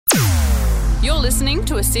You're listening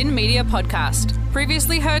to a Sin Media podcast.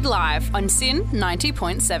 Previously heard live on Sin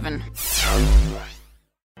 90.7.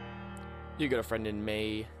 You got a friend in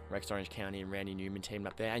me, Rex Orange County and Randy Newman teamed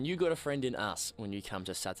up there, and you got a friend in us when you come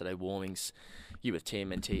to Saturday warmings. You with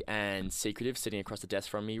TMNT and Secretive sitting across the desk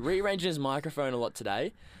from me, rearranging his microphone a lot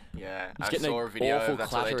today. Yeah, I saw a video.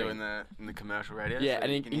 That's what they do in the commercial radio. Yeah, so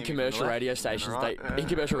and in commercial radio stations, in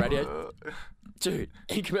commercial radio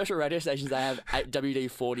stations, they have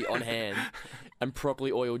WD-40 on hand and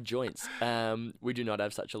properly oiled joints. We do not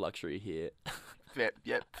have such a luxury here. Fair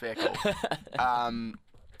call.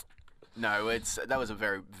 No, that was a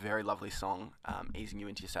very, very lovely song, easing you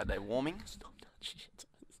into your Saturday warming. Stop that shit.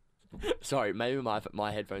 Sorry, maybe my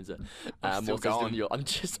headphones are more sensitive than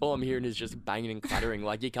yours. All I'm hearing is just banging and clattering,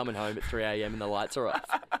 like you're coming home at 3 a.m. and the lights are off.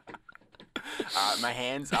 My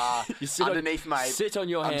hands are underneath my... Sit on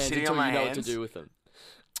your hands until you know what to do with them.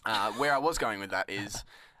 Where I was going with that is,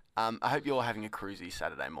 I hope you're having a cruisy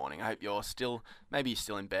Saturday morning. I hope you're still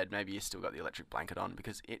in bed, maybe you've still got the electric blanket on,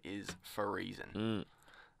 because it is freezing.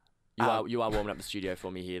 You are warming up the studio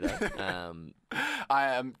for me here, though.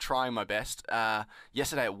 I am trying my best.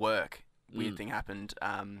 Yesterday at work, weird thing happened.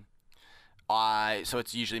 So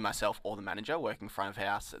it's usually myself or the manager working front of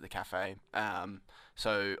house at the cafe.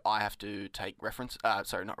 So I have to take resumes.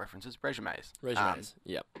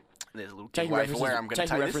 Yep. There's a little giveaway for where I'm going to take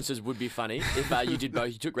Taking references would be funny if you did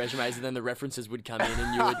both. You took resumes and then the references would come in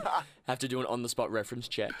and you would have to do an on-the-spot reference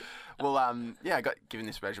check. Well, I got given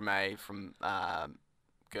this resume from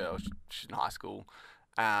girl. She's in high school.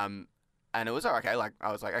 And it was okay. Like, I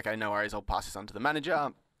was like, okay, no worries. I'll pass this on to the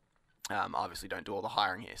manager. Obviously don't do all the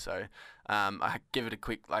hiring here. So, I give it a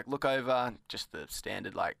quick, look over, just the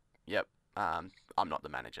standard, yep, I'm not the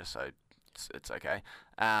manager, so it's okay.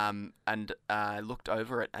 And I looked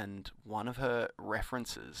over it, and one of her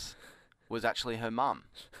references was actually her mum.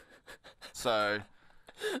 So.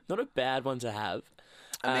 Not a bad one to have.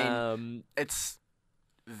 I mean, it's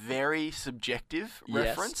very subjective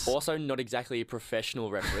reference. Yes. Also not exactly a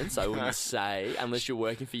professional reference, I wouldn't say, unless you're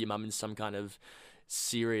working for your mum in some kind of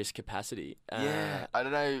serious capacity. Yeah, I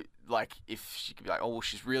don't know, if she could be like, oh, well,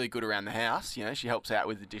 she's really good around the house, she helps out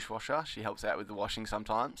with the dishwasher, she helps out with the washing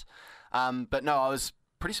sometimes. But no, I was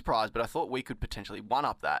pretty surprised, but I thought we could potentially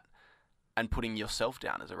one-up that and putting yourself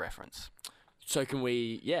down as a reference. So can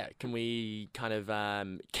we kind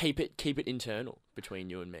of keep it internal between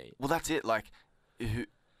you and me? Well, that's it,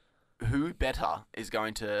 who better is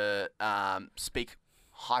going to speak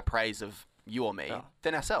high praise of you or me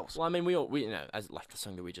than ourselves? Well, I mean, we as the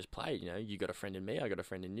song that we just played, you got a friend in me, I got a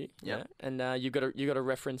friend in you. Yeah. And you got a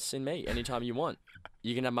reference in me anytime you want.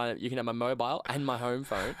 You can have my mobile and my home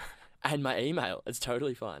phone and my email. It's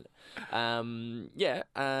totally fine. And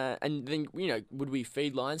then would we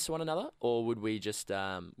feed lines to one another, or would we just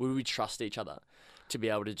would we trust each other to be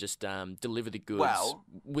able to just deliver the goods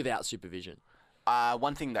without supervision?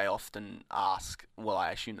 One thing they often ask,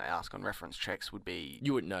 I assume they ask on reference checks, would be...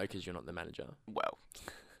 You wouldn't know because you're not the manager. Well,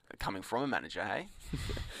 coming from a manager, hey?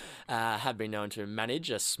 Have been known to manage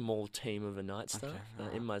a small team of a night staff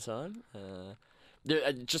in my time.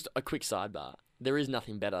 Just a quick sidebar. There is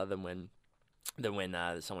nothing better than when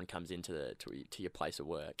someone comes into to your place of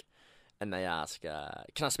work and they ask,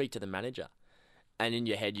 "Can I speak to the manager?" And in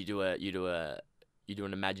your head you do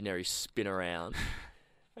an imaginary spin around.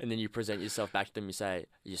 And then you present yourself back to them. You say,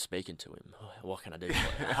 "You're speaking to him. What can I do for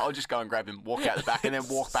you?" I'll just go and grab him, walk out the back, and then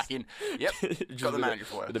walk back in. Yep, got the manager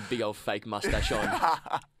for you. With a big old fake mustache on.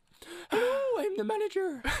 Hello, I'm the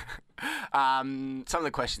manager. Some of the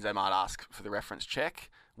questions they might ask for the reference check: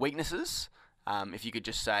 weaknesses. If you could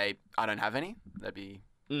just say, "I don't have any," that'd be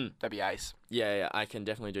ace. Yeah, I can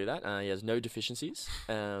definitely do that. He has no deficiencies.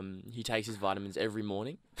 He takes his vitamins every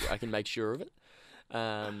morning. I can make sure of it.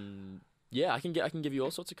 Yeah, I can give you all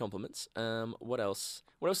sorts of compliments. What else?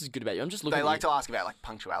 What else is good about you? I'm just looking. They like to ask about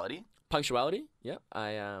punctuality. Punctuality? Yeah.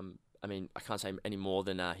 I mean, I can't say any more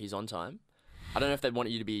than he's on time. I don't know if they'd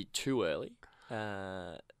want you to be too early.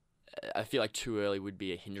 I feel like too early would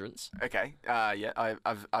be a hindrance. Okay. Yeah.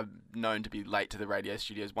 I've known to be late to the radio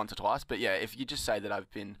studios once or twice, but yeah, if you just say that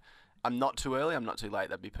I'm not too early, I'm not too late,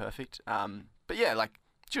 that'd be perfect. But yeah,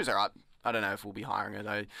 she was alright. I don't know if we'll be hiring her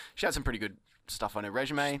though. She had some pretty good stuff on her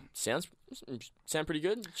resume. Sound pretty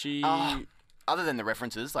good. She other than the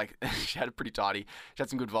references, she had a pretty tidy. She had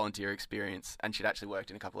some good volunteer experience, and she'd actually worked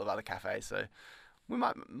in a couple of other cafes. So we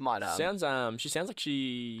might. She sounds like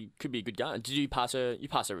she could be a good guy. Did you pass her? You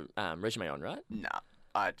pass her resume on, right? Nah,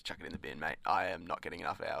 I had to chuck it in the bin, mate. I am not getting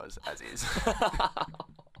enough hours as is.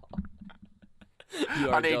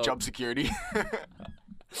 I need job security.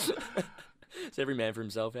 It's every man for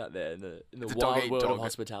himself out there in the It's a wild dog-eat world of dog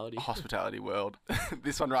hospitality. Hospitality world.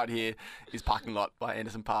 This one right here is Parking Lot by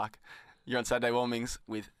Anderson Park. You're on Saturday Warmings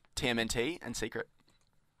with TMNT and Secret.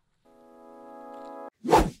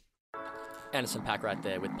 Anderson Pack right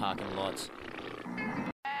there with Parking Lots.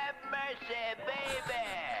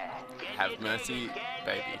 Have mercy,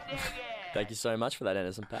 baby. Thank you so much for that,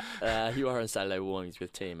 Anderson Pack. You are on Saturday Warmings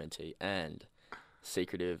with TMNT and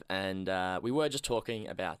Secretive. And we were just talking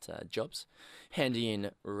about jobs, handing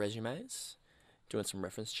in resumes, doing some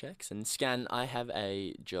reference checks. And Scan, I have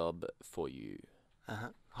a job for you.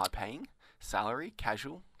 High paying, salary,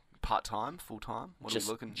 casual, part-time, full-time? What are we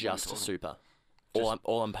looking? Just super.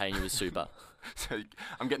 All I'm paying you is super. So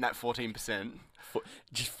I'm getting that 14%.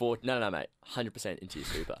 No, mate. 100% into your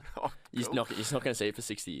super. Oh, You're cool. not going to see it for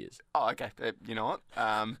 60 years. Oh, okay. You know what?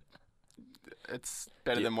 It's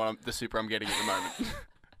better than the super I'm getting at the moment.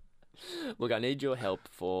 Look, I need your help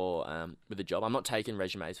with the job. I'm not taking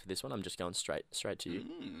resumes for this one. I'm just going straight to you.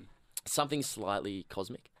 Something slightly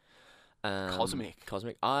cosmic.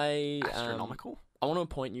 Cosmic. I Astronomical. want to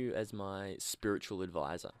appoint you as my spiritual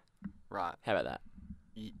advisor. Right. How about that?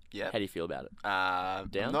 Yeah. How do you feel about it?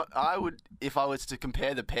 Down? I would, if I was to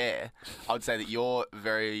compare the pair, I would say that you're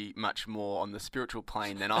very much more on the spiritual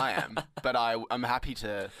plane than I am. But I'm happy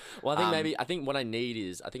to. Well, I think what I need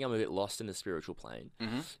is, I think I'm a bit lost in the spiritual plane,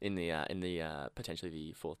 in the potentially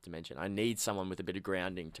the fourth dimension. I need someone with a bit of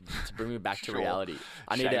grounding to bring me back to reality.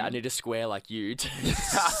 I need a square like you to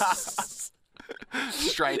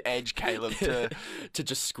straight edge Caleb to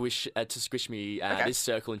just squish me this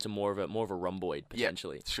circle into more of a rhomboid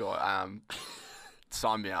potentially. Yeah, sure.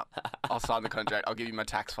 Sign me up. I'll sign the contract. I'll give you my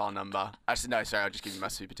tax file number. Actually, no, sorry. I'll just give you my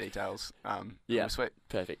super details. Yeah, sweet.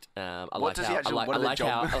 Perfect. I What does he actually? I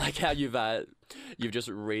like how you've just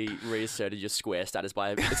reasserted your square status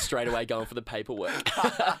by straight away going for the paperwork.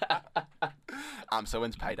 So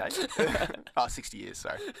when's payday? 60 years.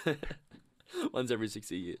 Sorry. Once every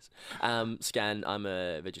 60 years. Scan, I'm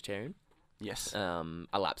a vegetarian. Yes.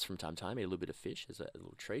 I lapse from time to time, eat a little bit of fish as a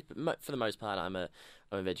little treat. But for the most part, I'm a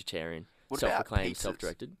vegetarian. What self-proclaimed, about pizzas?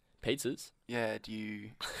 self-directed. Pizzas? Yeah, do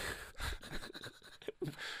you...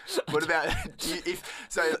 What about...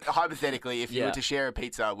 hypothetically, if you were to share a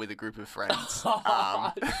pizza with a group of friends... Shut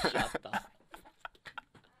up.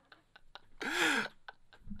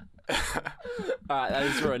 All right, that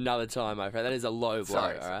is for another time, my friend. That is a low blow,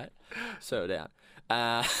 Sorry. all right? Settle down.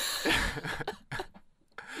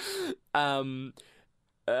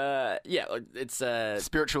 It's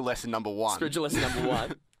Spiritual lesson number one. spiritual lesson number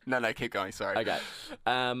one. No, keep going, sorry. Okay.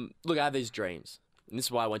 Look, I have these dreams. And this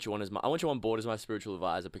is why I want you on board as my spiritual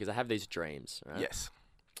advisor, because I have these dreams, right? Yes.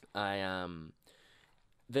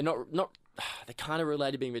 They're not they're kind of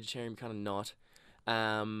related to being vegetarian, kind of not.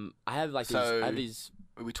 I have these.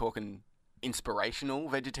 Are we talking inspirational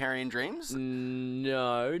vegetarian dreams?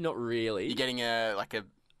 No, not really. You're getting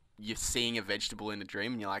you're seeing a vegetable in a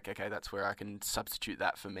dream, and you're like, okay, that's where I can substitute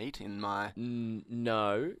that for meat in my.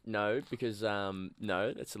 No, because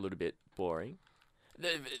no, that's a little bit boring.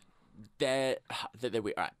 They're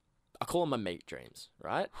weird. All right, I call them my meat dreams,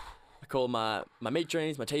 right? I call them my meat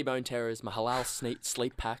dreams, my T-bone terrors, my halal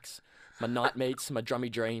sleep packs, my night meats, my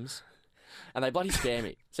drummy dreams. And they bloody scare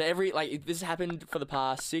me. So this happened for the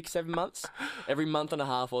past 6-7 months. Every month and a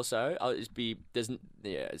half or so, I'll just be there's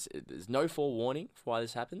no forewarning for why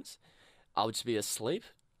this happens. I'll just be asleep,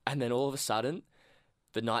 and then all of a sudden,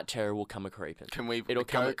 the night terror will come a creeping. Can we go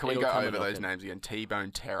over those names again?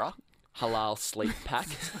 T-bone terror, halal sleep pack,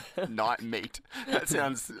 night meat. That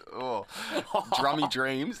sounds drummy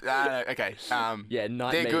dreams. Okay. Yeah,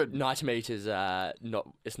 night they're meat. good. Night meat is not.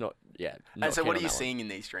 It's not. Yeah. And so, what are you seeing in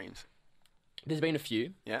these dreams? There's been a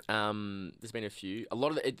few. Yeah. There's been a few. A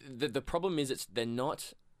lot of the problem is it's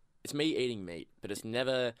me eating meat, but it's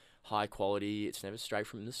never high quality. It's never straight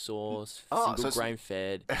from the source. Single grain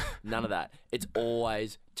fed. None of that. It's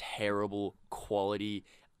always terrible quality,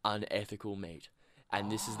 unethical meat.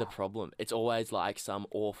 And this is the problem. It's always like some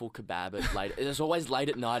awful kebab at late. It's always late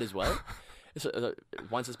at night as well.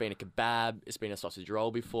 Once it's been a kebab, it's been a sausage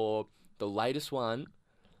roll before. The latest one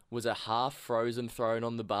was a half-frozen thrown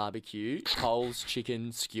on the barbecue Coles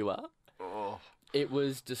chicken skewer. Oh. It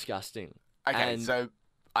was disgusting. Okay, so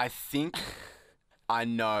I think I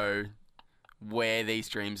know where these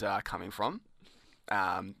dreams are coming from.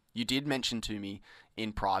 You did mention to me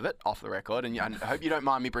in private, off the record, and I hope you don't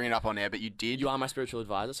mind me bringing it up on air, but you did... You are my spiritual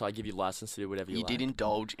advisor, so I give you license to do whatever you like. You did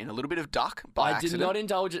indulge in a little bit of duck by accident. I did not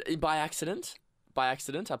indulge it by accident. By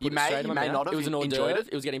accident, I put it straight in my mouth. Not have it was an hors enjoyed d'oeuvre.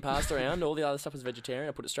 It was getting passed around. All the other stuff was vegetarian.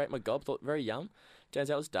 I put it straight in my gob. Thought very yum.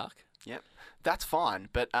 Turns out it was duck. Yep, that's fine.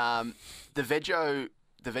 But the veggie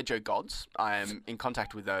the Veggie gods. I am in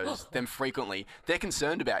contact with them frequently. They're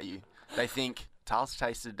concerned about you. They think Tal's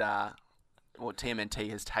tasted, or TMNT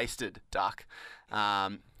has tasted duck.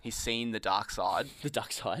 He's seen the dark side. The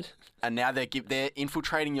dark side. And now they're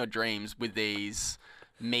infiltrating your dreams with these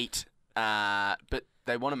meat, but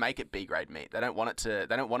they want to make it B-grade meat. They don't want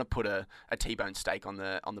to put a T-bone steak on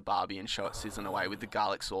the barbie and show it sizzling away with the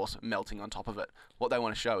garlic sauce melting on top of it. What they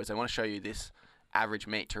want to show is they want to show you this average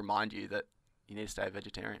meat to remind you that you need to stay a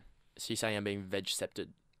vegetarian. So you're saying I'm being veg-cepted?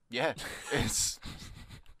 Yeah.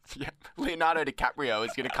 Yeah. Leonardo DiCaprio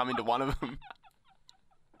is going to come into one of them.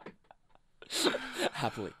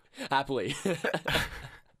 Happily.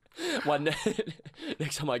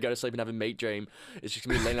 Next time I go to sleep and have a meat dream, it's just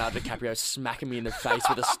going to be Leonardo DiCaprio smacking me in the face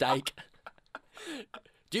with a steak.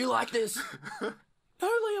 Do you like this? No,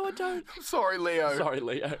 Leo, I don't. Sorry,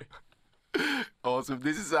 Leo. Awesome.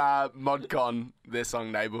 This is ModCon, their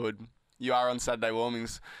song Neighbourhood. You are on Saturday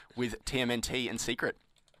Warmings with TMNT and Secret.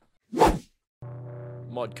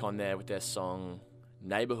 ModCon there with their song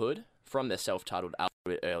Neighbourhood from their self-titled album a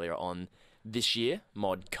bit earlier on this year,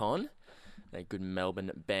 ModCon, a good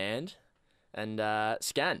Melbourne band. And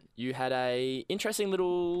Scan, you had a interesting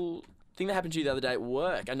little thing that happened to you the other day at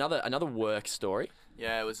work. Another work story.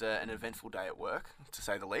 Yeah, it was an eventful day at work, to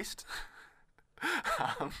say the least.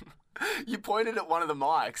 You pointed at one of the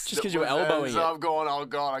mics. Just because you were elbowing it. So I've gone, oh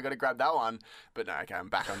God, I got to grab that one. But no, okay, I'm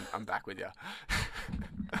back with you.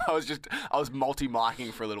 I was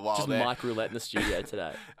multi-micing for a little while just there. Mic roulette in the studio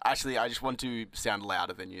today. Actually, I just want to sound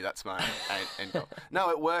louder than you. That's my end goal. No,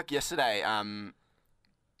 at work yesterday,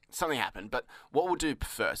 something happened. But what we'll do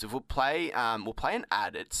first, if we'll play an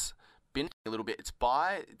ad. It's been a little bit. It's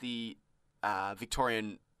by the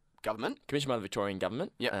Victorian government. Commissioned by the Victorian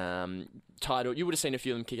government. Yeah. Titled, you would have seen a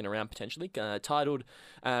few of them kicking around potentially. Titled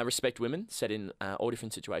 "Respect Women," set in all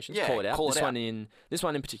different situations. Yeah, call it out. This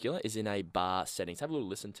one in particular is in a bar setting. So have a little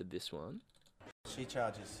listen to this one. She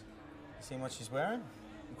charges. You seen what she's wearing?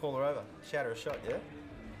 You call her over. Shout her a shot, yeah?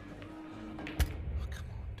 Oh, come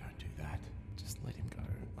on, don't do that. Just let him go.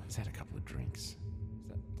 He's had a couple of drinks.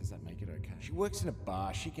 Does that make it okay? She works in a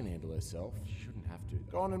bar. She can handle herself. She shouldn't have to.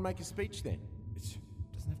 Go on and make a speech then. It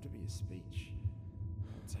doesn't have to be a speech.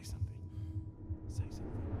 Say something.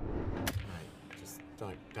 Mate, just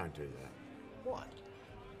don't do that. What?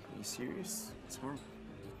 Are you serious? It's horrible.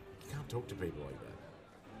 You can't talk to people like that.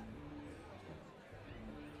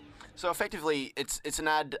 So effectively, it's an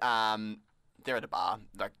ad. They're at a bar.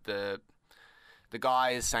 Like the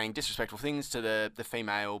guy is saying disrespectful things to the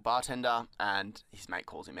female bartender, and his mate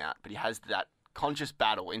calls him out. But he has that conscious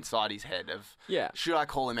battle inside his head of, should I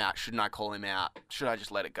call him out? Shouldn't I call him out? Should I just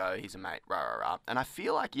let it go? He's a mate. Rah rah rah. And I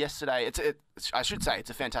feel like yesterday, I should say it's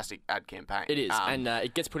a fantastic ad campaign. It is, and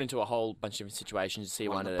it gets put into a whole bunch of different situations. You see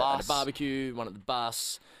one at a barbecue, one at the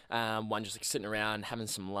bus, one just like sitting around having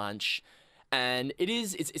some lunch. And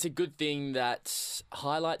it's a good thing that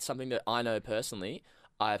highlights something that I know personally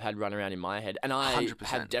I've had run around in my head. And I 100%.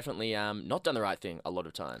 have definitely not done the right thing a lot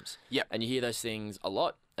of times. Yep. And you hear those things a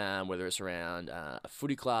lot, whether it's around a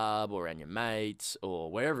footy club or around your mates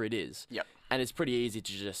or wherever it is. Yep. And it's pretty easy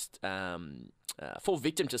to just fall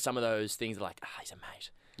victim to some of those things like, he's a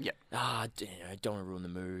mate. Yep. Don't want to ruin the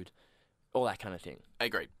mood. All that kind of thing.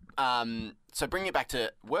 Agreed. So bringing it back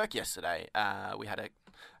to work yesterday, we had a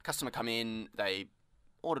customer come in, they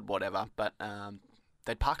ordered whatever, but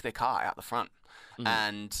they'd parked their car out the front. Mm-hmm.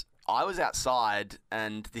 And I was outside,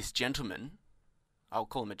 and this gentleman, I'll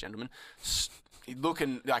call him a gentleman,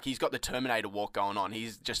 looking like he's got the Terminator walk going on.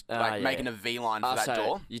 He's just making a V line for that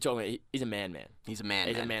door. You're talking about, he's a man. He's a man.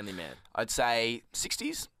 He's a manly man. I'd say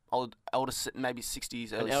 60s, older, maybe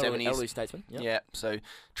 60s, early 70s. Elderly statesman. Yep. Yeah, so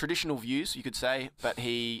traditional views, you could say, but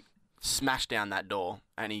he smashed down that door,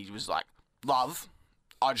 and he was like, love,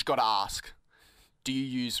 I just got to ask, do you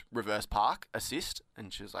use reverse park assist?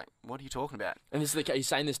 And she was like, what are you talking about? And this is you're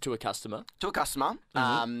saying this to a customer? To a customer.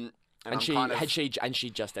 Mm-hmm. And she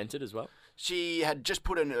just entered as well? She had just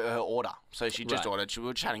put in her order. So she just ordered. We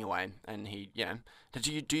were chatting away, and he,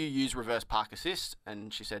 do you use reverse park assist?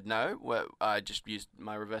 And she said, no, I just used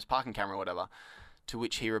my reverse parking camera or whatever. To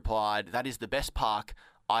which he replied, that is the best park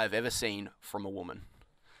I have ever seen from a woman.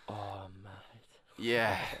 Oh, mate.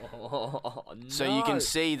 Yeah. Oh, no. So you can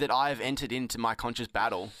see that I have entered into my conscious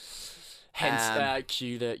battle. Hence,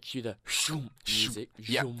 cue the music.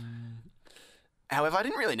 Yep. However, I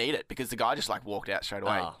didn't really need it because the guy just walked out straight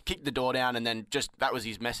away, kicked the door down, and then that was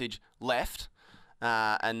his message, left.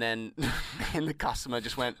 And then the customer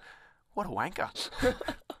just went, what a wanker.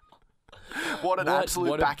 What an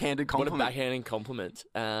absolute backhanded compliment. What a backhanded compliment.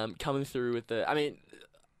 Coming through with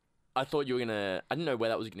I thought you were going to, I didn't know where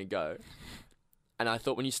that was going to go. And I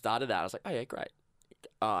thought when you started that, I was like, oh yeah, great.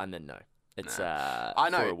 Oh, and then no. It's I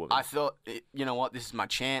know. for a woman. I thought, you know what? This is my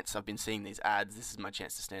chance. I've been seeing these ads. This is my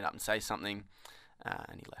chance to stand up and say something.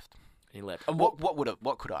 And he left. He left. And What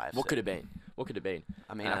could I have? What said? could have been? What could have been?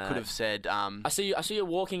 I mean, I could have said. I see you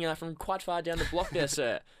walking from quite far down the block there,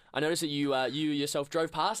 sir. I noticed that you yourself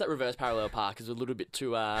drove past that reverse parallel park. It's a little bit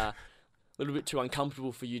too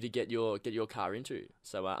uncomfortable for you to get your car into.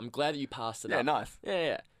 So I'm glad that you passed it up. Yeah, nice.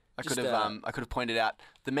 Yeah. I could have pointed out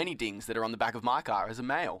the many dings that are on the back of my car as a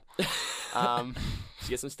male. Just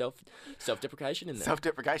get some self-deprecation in there.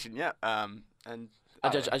 Self-deprecation, yeah. And I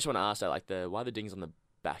just want to ask, though, why the dings on the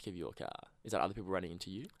back of your car? Is that other people running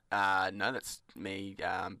into you? No, that's me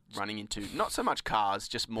running into not so much cars,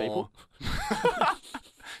 just more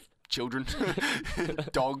children,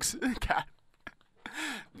 dogs, cat.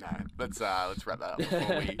 No, let's wrap that up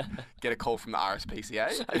before we get a call from the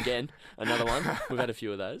RSPCA. Again, another one. We've had a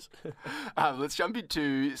few of those. Let's jump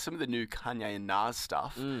into some of the new Kanye and Nas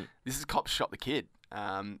stuff. This is Cops Shot the Kid.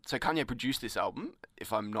 So Kanye produced this album,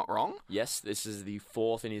 if I'm not wrong. Yes, this is the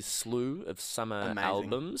fourth in his slew of summer Amazing.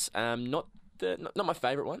 albums. Not my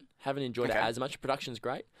favourite one. Haven't enjoyed it as much. Production's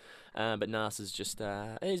great, but Nas is just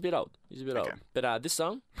he's a bit old. Old. But this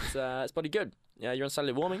song, it's bloody good. Yeah, you're on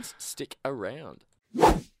Saturday Warmings. Stick around.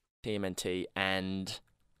 TMNT and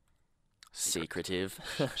secretive.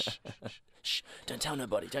 Shh, don't tell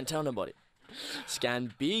nobody.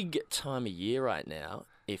 Scan, big time of year right now.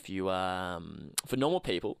 If you for normal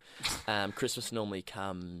people, Christmas normally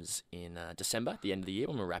comes in December, the end of the year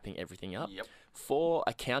when we're wrapping everything up. Yep. For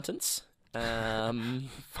accountants,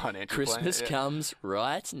 Christmas comes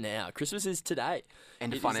right now. Christmas is today.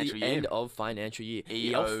 End of financial year. End of financial year.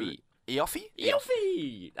 EOFY. EOFY?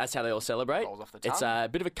 EOFY! That's how they all celebrate. Rolls off the tongue. It's a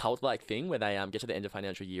bit of a cult-like thing where they get to the end of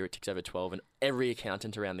financial year, it ticks over 12, and every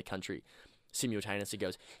accountant around the country simultaneously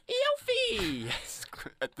goes, EOFY!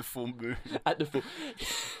 At the full moon. And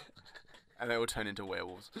they all turn into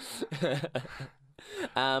werewolves.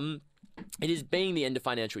 It is being the end of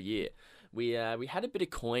financial year. We had a bit of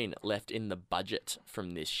coin left in the budget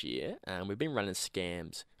from this year. We've been running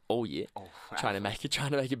scams all year, trying to make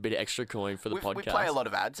a bit of extra coin for the podcast. We play a lot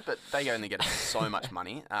of ads, but they only get so much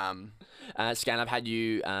money. Scan, I've had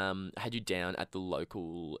you down at the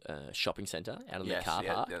local shopping centre out on the car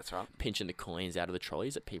park. Yeah, that's right. Pinching the coins out of the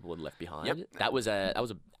trolleys that people had left behind. Yep. That was a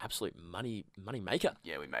absolute money maker.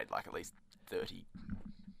 Yeah, we made like at least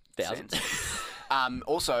 30,000.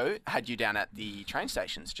 Also had you down at the train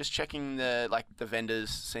stations, just checking the vendors,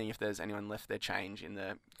 seeing if there's anyone left their change in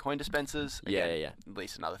the coin dispensers. Again, Yeah. At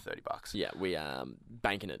least another $30. Yeah, we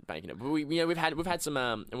banking it. But we've had some,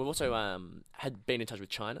 and we've also had been in touch with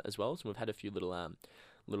China as well. So we've had a few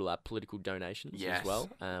little political donations as well.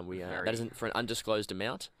 That isn't for an undisclosed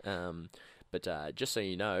amount. But just so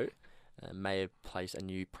you know, may have placed a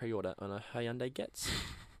new pre-order on a Hyundai Getz,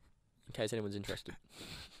 in case anyone's interested.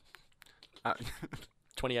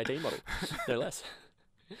 2018 model, no less.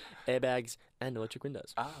 Airbags and electric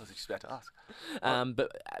windows. I was just about to ask.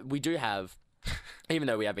 But we do have, even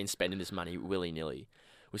though we have been spending this money willy-nilly,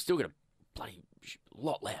 we've still got a bloody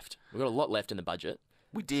lot left. We've got a lot left in the budget.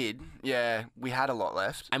 We did, yeah. We had a lot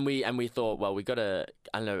left, and we thought, well, we got to.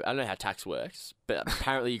 I don't know how tax works, but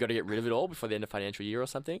apparently you got to get rid of it all before the end of financial year or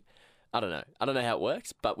something. I don't know how it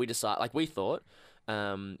works, but we decided. We thought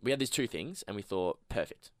we had these two things, and we thought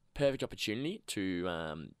perfect opportunity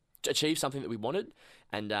to achieve something that we wanted,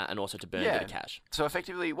 and also to burn a bit of cash. So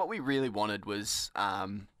effectively, what we really wanted was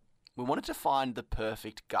we wanted to find the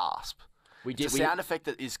perfect gasp. We did. It's a sound effect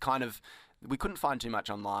that is kind of. We couldn't find too much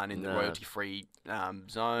online in the royalty-free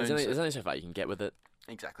zones. There's only so far you can get with it.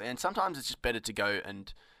 Exactly, and sometimes it's just better to go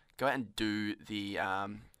out and do the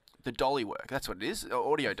dolly work. That's what it is,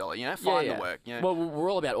 audio dolly. Find the work. Well,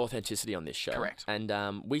 we're all about authenticity on this show. Correct. And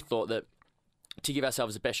we thought that to give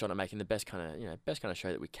ourselves the best shot at making the best kind of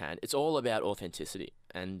show that we can, it's all about authenticity.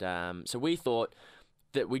 And so we thought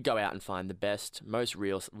that we'd go out and find the best, most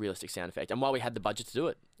realistic sound effect. And while we had the budget to do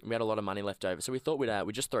it, we had a lot of money left over, so we thought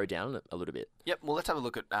we'd just throw down a little bit. Yep. Well, let's have a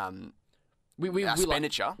look at our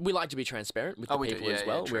expenditure. We like to be transparent with the people as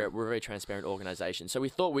well. We're a very transparent organisation, so we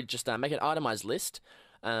thought we'd just make an itemised list.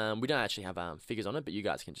 We don't actually have figures on it, but you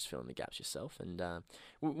guys can just fill in the gaps yourself, and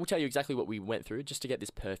we'll tell you exactly what we went through just to get this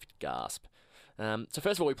perfect gasp. So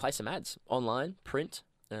first of all, we play some ads online, print.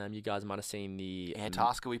 You guys might have seen the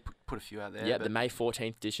Antarctica. We put a few out there. Yeah, the May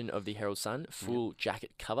 14th edition of the Herald Sun, full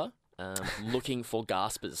jacket cover, looking for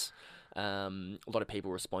gaspers. A lot of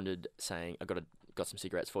people responded saying, "I got some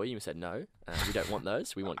cigarettes for you." And we said, "No, we don't want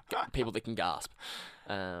those. We want people that can gasp."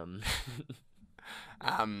 Then,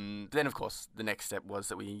 of course, the next step was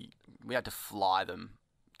that we had to fly them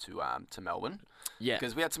to Melbourne. Yeah.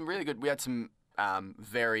 Because we had some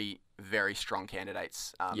very, very strong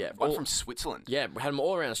candidates. Yeah, One from Switzerland. Yeah, we had them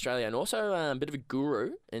all around Australia, and also a bit of a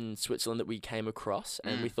guru in Switzerland that we came across,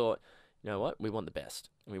 and we thought, you know what, we want the best.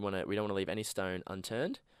 We don't want to leave any stone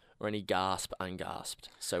unturned or any gasp ungasped.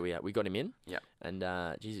 So we got him in. Yeah. And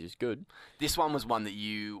geez, it was good. This one was one that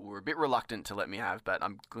you were a bit reluctant to let me have, but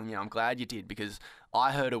I'm glad you did, because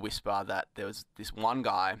I heard a whisper that there was this one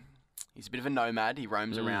guy. He's a bit of a nomad. He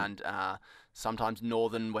roams around sometimes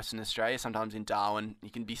northern Western Australia, sometimes in Darwin. He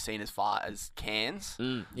can be seen as far as Cairns.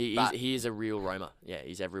 He is a real roamer. Yeah,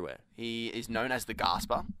 he's everywhere. He is known as the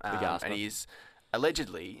Gasper. And he is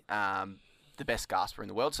allegedly the best Gasper in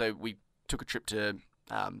the world. So we took a trip to...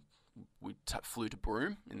 flew to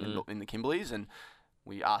Broome in the Kimberleys, and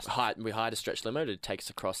we asked. We hired a stretch limo to take us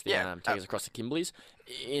across the across the Kimberleys.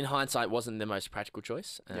 In hindsight, wasn't the most practical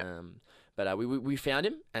choice, but we found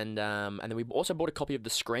him, and then we also bought a copy of The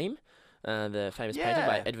Scream, the famous painting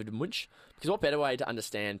by Edvard Munch. Because what better way to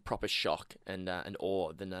understand proper shock and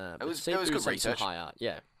awe than it was good research. Some high art,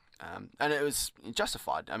 yeah, and it was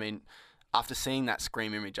justified. I mean, after seeing that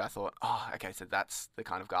Scream image, I thought, oh, okay, so that's the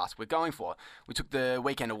kind of gasp we're going for. We took the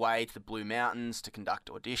weekend away to the Blue Mountains to conduct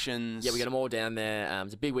auditions. Yeah, we got them all down there. It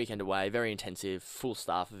was a big weekend away, very intensive, full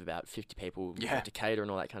staff of about 50 people to cater and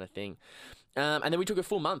all that kind of thing. And then we took a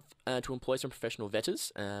full month to employ some professional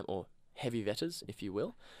vetters, or heavy vetters, if you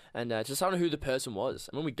will, and to decide on who the person was.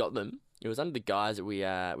 And when we got them, it was under the guise that we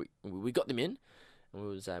got them in,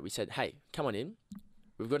 and we said, hey, come on in.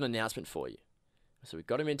 We've got an announcement for you. So we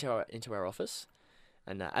got them into our office,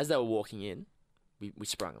 and as they were walking in, we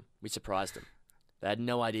sprung them. We surprised them. They had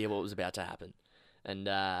no idea what was about to happen. And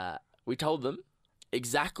we told them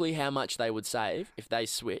exactly how much they would save if they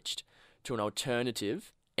switched to an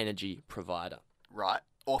alternative energy provider. Right.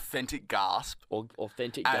 Authentic gasp.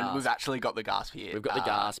 Authentic gasp. And we've actually got the gasp here. We've got the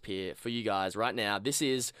gasp here for you guys right now. This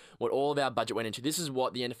is what all of our budget went into. This is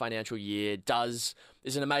what the end of financial year does.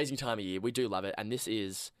 It's an amazing time of year. We do love it. And this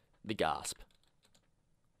is the gasp.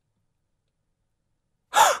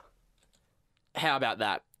 How about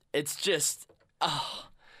that? It's just...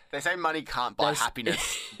 They say money can't buy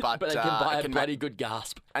happiness, but it can buy a bloody good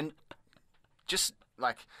gasp. And just,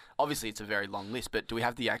 obviously it's a very long list, but do we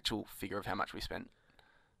have the actual figure of how much we spent?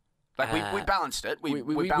 We balanced it. We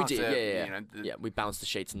balanced it. Yeah, we balanced the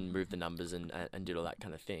sheets and moved the numbers and did all that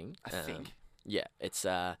kind of thing. I think. Yeah, it's...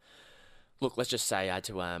 look, let's just say I had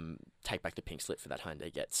to take back the pink slip for that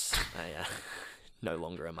Hyundai Getz. No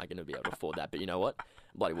longer am I going to be able to afford that, but you know what?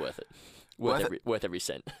 Bloody worth it. Worth every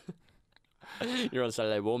cent. You're on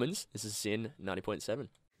Saturday Warmans. This is Sin 90.7.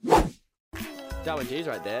 Darwin G's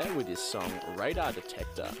right there with his song Radar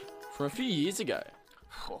Detector from a few years ago.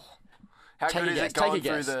 Oh. How good is it going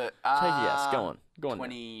through the... Take a guess. Go on.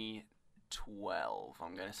 2012,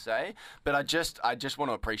 I'm going to say. But I just want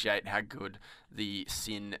to appreciate how good the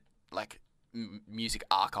Sin music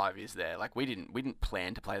archive is there. We didn't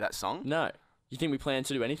plan to play that song. No. You think we plan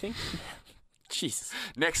to do anything? Jesus.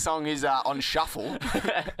 Next song is on shuffle.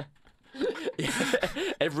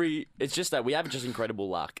 It's just that we have just incredible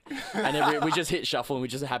luck, and we just hit shuffle and we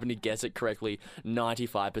just happen to guess it correctly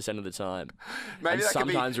 95% of the time. Maybe and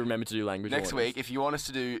sometimes remember to do language next warnings. week. If you want us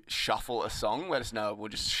to do shuffle a song, let us know. We'll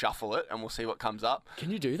just shuffle it and we'll see what comes up.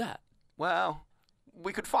 Can you do that? Well,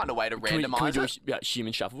 we could find a way to randomize can we do it. a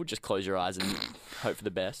human shuffle? Just close your eyes and hope for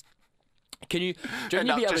the best. Do you reckon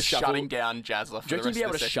you'd be able to shuffle? Shutting down Jazzler for do you reckon the rest you'd be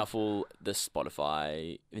able of the to shuffle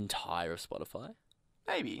the entire of Spotify?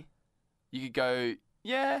 Maybe. You could go.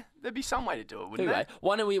 Yeah, there'd be some way to do it, wouldn't there?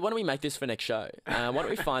 Why don't we make this for next show? Why don't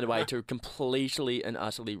we find a way to completely and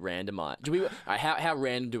utterly randomize? How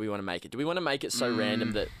random do we want to make it? Do we want to make it so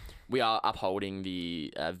random that we are upholding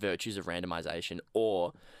the virtues of randomization,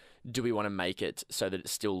 or do we want to make it so that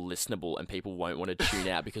it's still listenable and people won't want to tune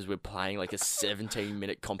out because we're playing a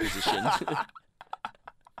 17-minute composition?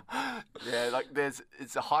 Yeah,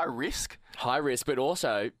 it's a high risk. High risk, but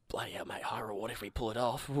also bloody hell, mate, high reward if we pull it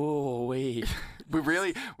off. Whoa, we're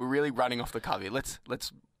really running off the cuff here. Let's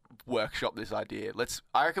workshop this idea.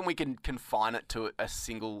 I reckon we can confine it to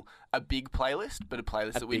a big playlist, but a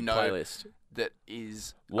playlist that we know that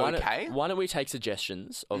is okay. Why don't we take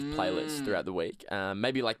suggestions of playlists throughout the week?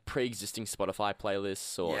 Maybe pre-existing Spotify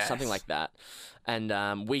playlists or something like that,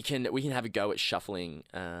 and we can have a go at shuffling.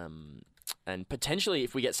 And potentially,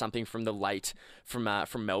 if we get something from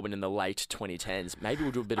from Melbourne in the late 2010s, maybe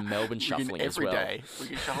we'll do a bit of Melbourne shuffling as well. We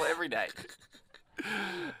can shuffle every day.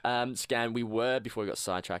 Scan, before we got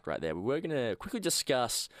sidetracked right there, we were going to quickly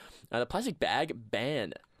discuss the plastic bag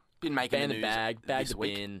ban. Been making ban the the news bag this the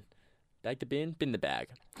week. bin. Bag the bin? Bin the bag.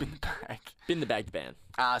 Bin the bag. Bin the bag the ban.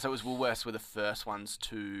 So it was Woolworths were the first ones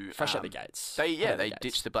to Fresh out the gates. They Out the they gates.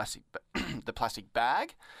 ditched the plastic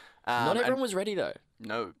bag. Not everyone and- was ready, though.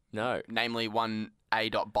 No. No. Namely, one A.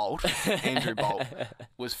 Bolt, Andrew Bolt,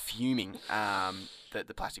 was fuming that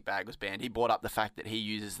the plastic bag was banned. He brought up the fact that he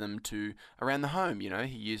uses them around the home. You know,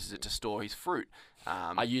 he uses it to store his fruit.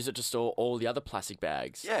 I use it to store all the other plastic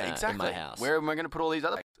bags Yeah, exactly. in my house. Where am I going to put all these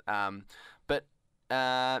other bags? But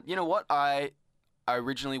you know what? I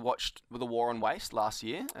originally watched The War on Waste last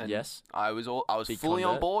year, and Yes. I was Big fully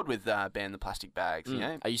on convert. board with ban the plastic bags. You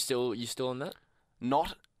know, Are you still on that?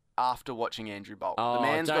 not after watching Andrew Bolt. Oh, the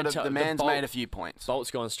man's don't tell- the the man's Bolt- made a few points.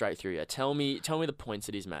 Bolt's gone straight through you. Tell me the points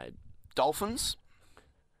that he's made. Dolphins,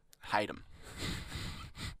 hate them.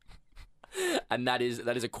 And that is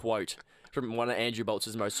a quote from one of Andrew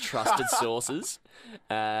Bolt's most trusted sources,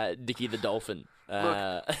 Dickie the Dolphin.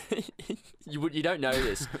 You don't know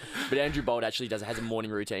this, but Andrew Bolt actually has a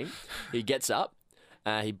morning routine. He gets up,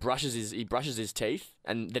 he brushes his teeth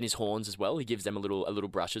and then his horns as well. He gives them a little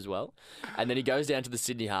brush as well, and then he goes down to the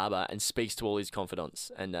Sydney Harbour and speaks to all his confidants.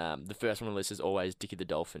 And the first one on the list is always Dickie the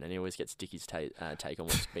Dolphin, and he always gets Dickie's take on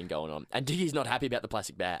what's been going on. And Dickie's not happy about the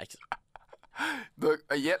plastic bags. Look,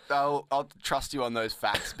 yep, I'll trust you on those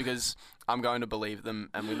facts because I'm going to believe them,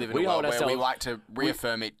 and we live in a world where we like to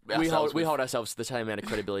reaffirm it. We hold ourselves to the same amount of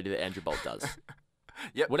credibility that Andrew Bolt does.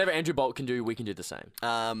 Yep. Whatever Andrew Bolt can do, we can do the same.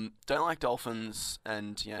 Don't like dolphins,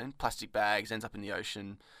 and plastic bags ends up in the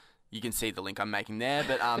ocean. You can see the link I'm making there,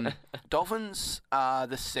 but dolphins are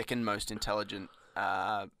the second most intelligent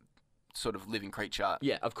sort of living creature,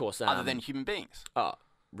 Yeah, of course. other than human beings. Oh,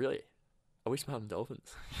 really? Are we smarter than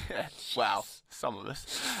dolphins? Yeah. Wow, some of us.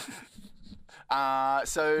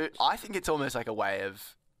 So I think it's almost like a way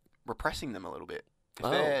of repressing them a little bit.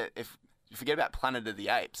 If you forget about Planet of the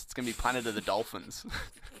Apes, it's going to be Planet of the Dolphins.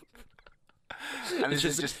 And It's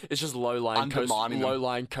just low-lying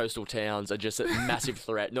coastal towns are just a massive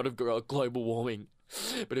threat, not of global warming,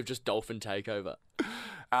 but of just dolphin takeover.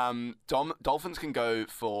 Dolphins can go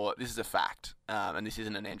for, this is a fact, and this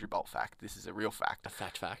isn't an Andrew Bolt fact, this is a real fact. A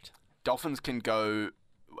fact. Dolphins can go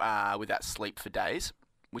without sleep for days,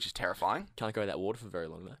 which is terrifying. Can't go in that water for very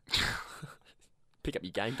long though. Pick up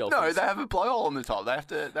your game, dolphins. No, they have a blowhole on the top.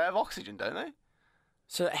 They have oxygen, don't they?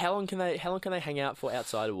 So how long can they hang out for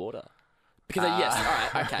outside of water? Because yes, all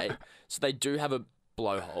right, okay. So they do have a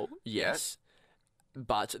blowhole, yes,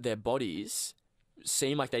 but their bodies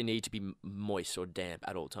seem like they need to be moist or damp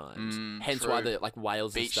at all times. Hence why true. the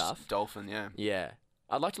whales Beach and stuff. dolphin, yeah. Yeah,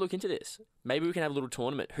 I'd like to look into this. Maybe we can have a little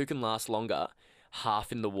tournament. Who can last longer?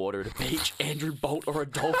 Half in the water at a beach, Andrew Bolt or a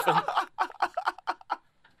dolphin?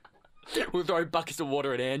 We'll throw buckets of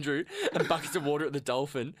water at Andrew and buckets of water at the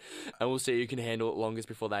dolphin, and we'll see who can handle it longest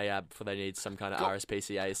before they need some kind of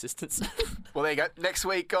RSPCA assistance. Well, there you go. Next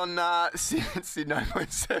week on Sydney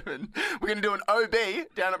 9.7, we're going to do an OB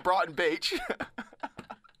down at Brighton Beach.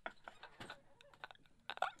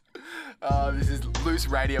 This is loose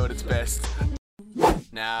radio at its best.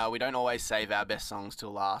 Now, we don't always save our best songs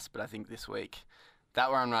till last, but I think this week,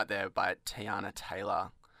 that one right there by Tiana Taylor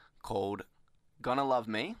called Gonna Love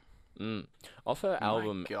Me. Off her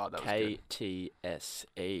album God, that was good.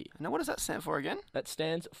 KTSE. Now, what does that stand for again? That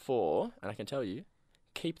stands for, and I can tell you,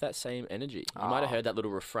 keep that same energy. You might have heard that little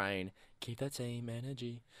refrain, keep that same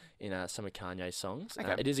energy, in some of Kanye's songs.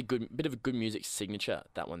 Okay. It is a bit of a good music signature,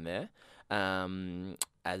 that one there.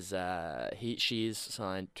 She is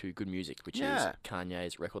signed to Good Music, which is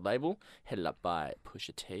Kanye's record label, headed up by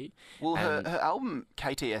Pusha T. Well, her album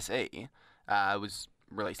KTSE was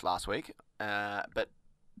released last week, but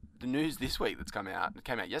the news this week it came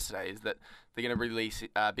out yesterday, is that they're going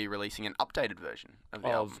to be releasing an updated version of the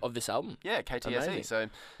album. Of this album. Yeah, KTSE. Amazing. So,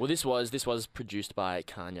 well, this was produced by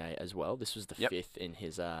Kanye as well. This was the fifth in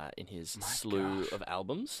his slew of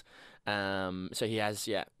albums. So he has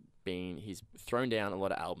he's thrown down a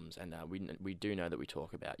lot of albums, and we do know that we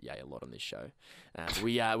talk about Ye a lot on this show. I'd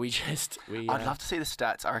love to see the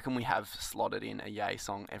stats. I reckon we have slotted in a Ye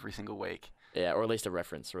song every single week. Yeah, or at least a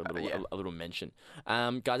reference or a little mention.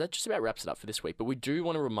 Guys, that just about wraps it up for this week. But we do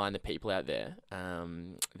want to remind the people out there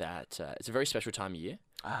that it's a very special time of year.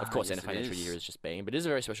 Of course, yes, end of financial year is just being, but it is a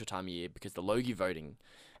very special time of year because the Logie voting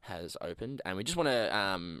has opened, and we just want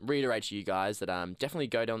to reiterate to you guys that definitely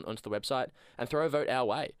go down onto the website and throw a vote our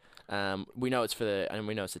way. We know it's the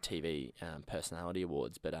TV personality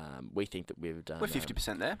awards, but we think that we've done. We're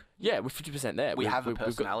 50% there. Yeah, we're 50% there. We have a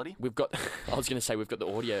personality. We've got. I was going to say we've got the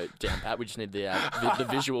audio down pat. We just need the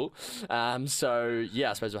visual. So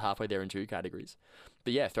yeah, I suppose we're halfway there in two categories.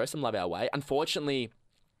 But yeah, throw some love our way. Unfortunately,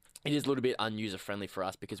 It is a little bit unuser-friendly for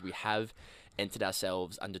us because we have entered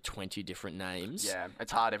ourselves under 20 different names. Yeah,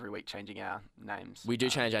 it's hard every week changing our names. We do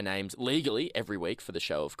change our names legally every week for the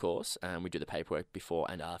show, of course. We do the paperwork before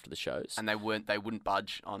and after the shows. And they wouldn't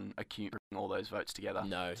budge on accumulating all those votes together.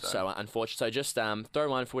 No, so unfortunately. So just throw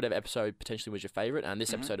one for whatever episode potentially was your favourite. And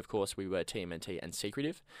this episode, of course, we were TMNT and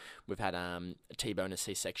Secretive. We've had T-Bone and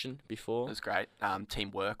C-Section before. It was great.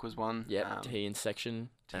 Teamwork was one. Yep, T in Section.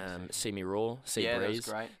 See Me Raw, See Breeze. That was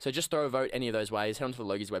great. So just throw a vote any of those ways. Head onto the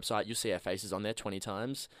Logies website. You'll see our faces on there 20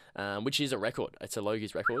 times, which is a record. It's a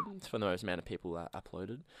Logies record. It's for the most amount of people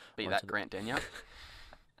uploaded. Be that Grant Denyer.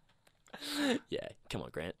 Yeah, come on,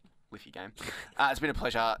 Grant. Lift your game. It's been a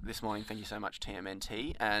pleasure this morning. Thank you so much,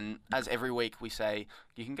 TMNT. And as every week we say,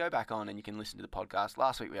 you can go back on and you can listen to the podcast.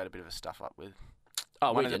 Last week we had a bit of a stuff up with.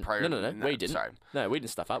 Oh, we didn't. No, we didn't. Sorry. No, we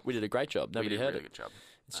didn't stuff up. We did a great job. Nobody heard really it. Good job.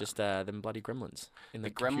 It's just them bloody gremlins. In the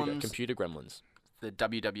gremlins, computer gremlins. The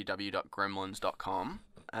www.gremlins.com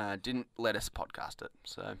didn't let us podcast it.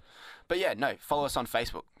 So, but yeah, no. Follow us on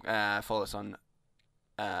Facebook. Follow us on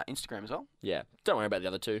Instagram as well. Yeah. Don't worry about the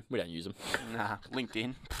other two. We don't use them. Nah.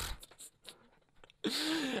 LinkedIn.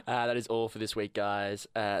 That is all for this week, guys.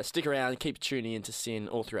 Stick around. Keep tuning in to Sin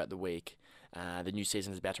all throughout the week. The new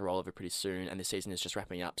season is about to roll over pretty soon, and this season is just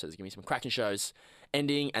wrapping up, so there's going to be some cracking shows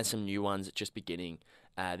ending and some new ones just beginning.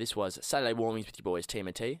 This was Saturday Warmings with your boys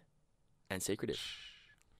TMNT and Secretive.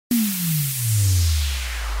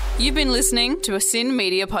 You've been listening to a Sin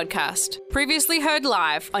Media podcast, previously heard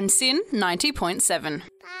live on Sin 90.7.